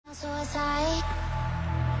Suicide,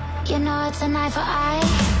 you know it's an eye for eye.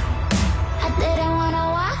 I didn't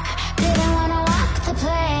wanna walk the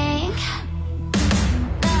plank.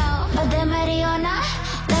 No, but the Mariona,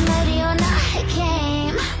 it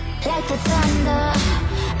came like the thunder.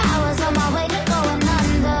 I was on my way to going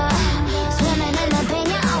under, swimming in the pain,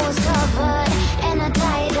 yeah, I was covered in a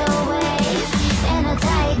tidal wave,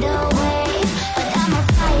 But I'm a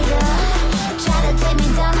fighter, try to take me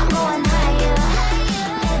down, I'm going higher.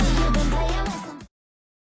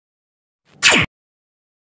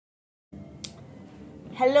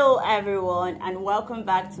 Hello everyone, and welcome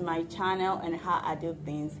back to my channel and how I do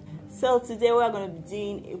things. So today we're going to be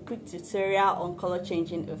doing a quick tutorial on color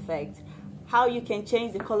changing effect. How you can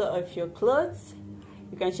change the color of your clothes,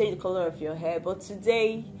 you can change the color of your hair, but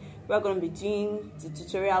today we're going to be doing the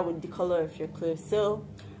tutorial with the color of your clothes. So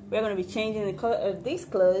we're going to be changing the color of these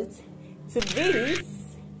clothes to this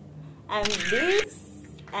and this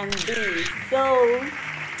and this. So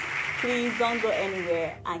please don't go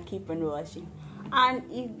anywhere and keep on watching. And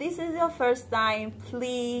if this is your first time,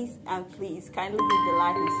 please kindly hit the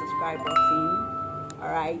like and subscribe button.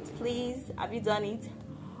 Alright, please, have you done it?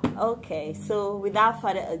 Okay, so without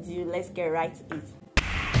further ado, let's get right to it.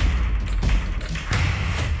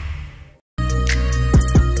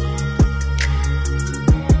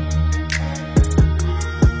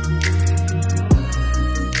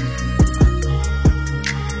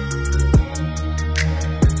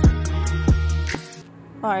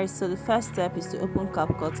 Alright, so the first step is to open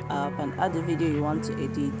Capcut app and add the video you want to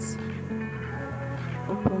edit.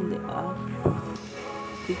 Open the app,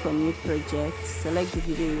 click on new project, select the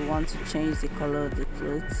video you want to change the color of the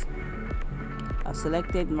clothes. I've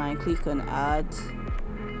selected mine, click on add.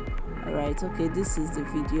 Alright, okay, this is the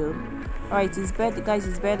video. Alright, it's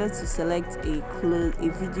better to select a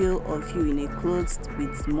video of you in a clothes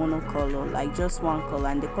with monocolor, like just one color,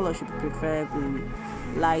 and the color should be preferably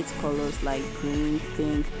light colors like green,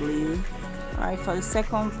 pink, blue. Alright, for the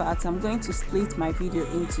second part, I'm going to split my video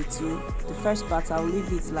into two. The first part, I'll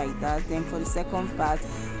leave it like that. Then for the second part,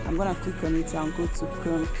 I'm going to click on it and go to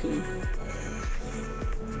Chrome key.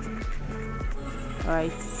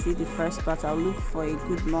 Alright, see the first part, I'll look for a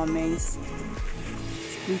good moment,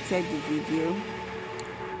 splitted the video.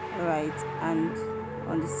 Alright, and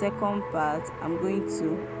on the second part, I'm going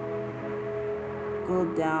to go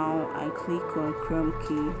down and click on Chrome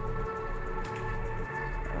key.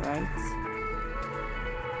 Alright,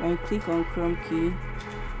 when you click on Chrome key,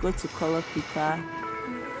 go to color picker.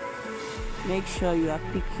 Make sure you are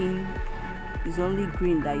picking is only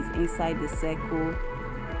green that is inside the circle.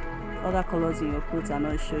 Other colors in your clothes are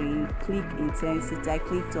not showing. Click intensity. I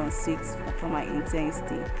clicked on 6 for my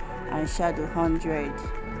intensity and shadow 100.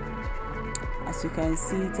 As you can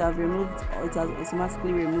see, it has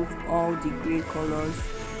automatically removed all the green colors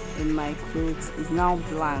in my clothes. It's now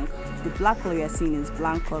blank. The black color you are seeing is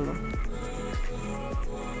blank color.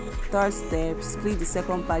 Third step, split the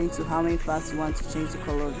second part into how many parts you want to change the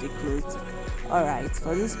color of the clothes. Alright,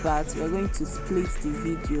 for this part we are going to split the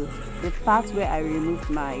video. The part where I removed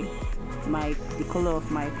the color of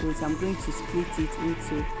my clothes, I'm going to split it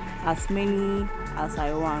into as many as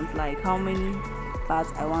I want, like how many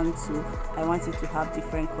parts I want it to have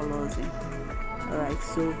different colors in. Alright,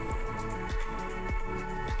 so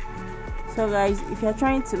guys, if you're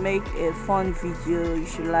trying to make a fun video, you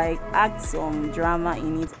should add some drama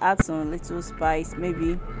in it, add some little spice,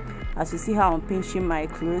 maybe as you see how I'm pinching my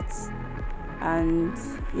clothes, and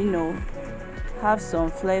have some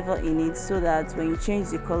flavor in it so that when you change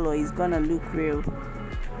the color it's gonna look real.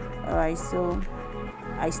 Alright, so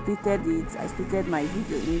I splitted my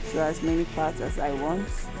video into as many parts as I want.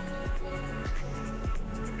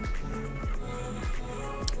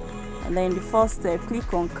 And then the first step,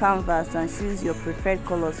 click on canvas and choose your preferred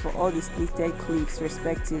colors for all the splitted clips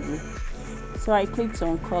respectively. So I clicked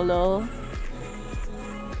on color.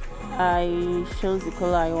 I chose the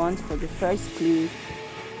color I want for the first clip.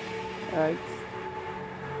 Alright,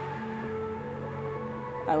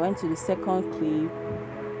 I went to the second clip,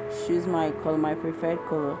 choose my color, my preferred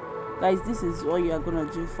color. Guys, this is what you are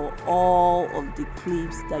gonna do for all of the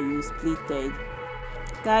clips that you splitted.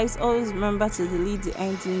 Guys, always remember to delete the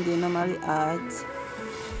ending they normally add.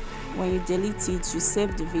 When you delete it, you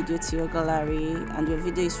save the video to your gallery and your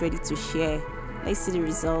video is ready to share. Let's see the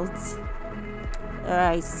results.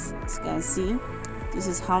 Alright, as you can see, this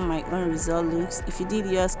is how my own result looks. If you did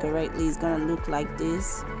yours correctly, it's gonna look like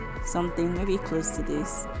this, something maybe close to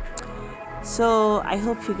this. So I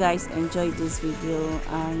hope you guys enjoyed this video,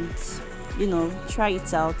 and try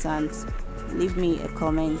it out and leave me a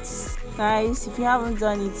comment. Guys, if you haven't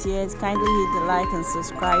done it yet, kindly hit the like and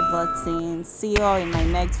subscribe button. See you all in my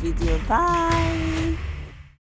next video. Bye.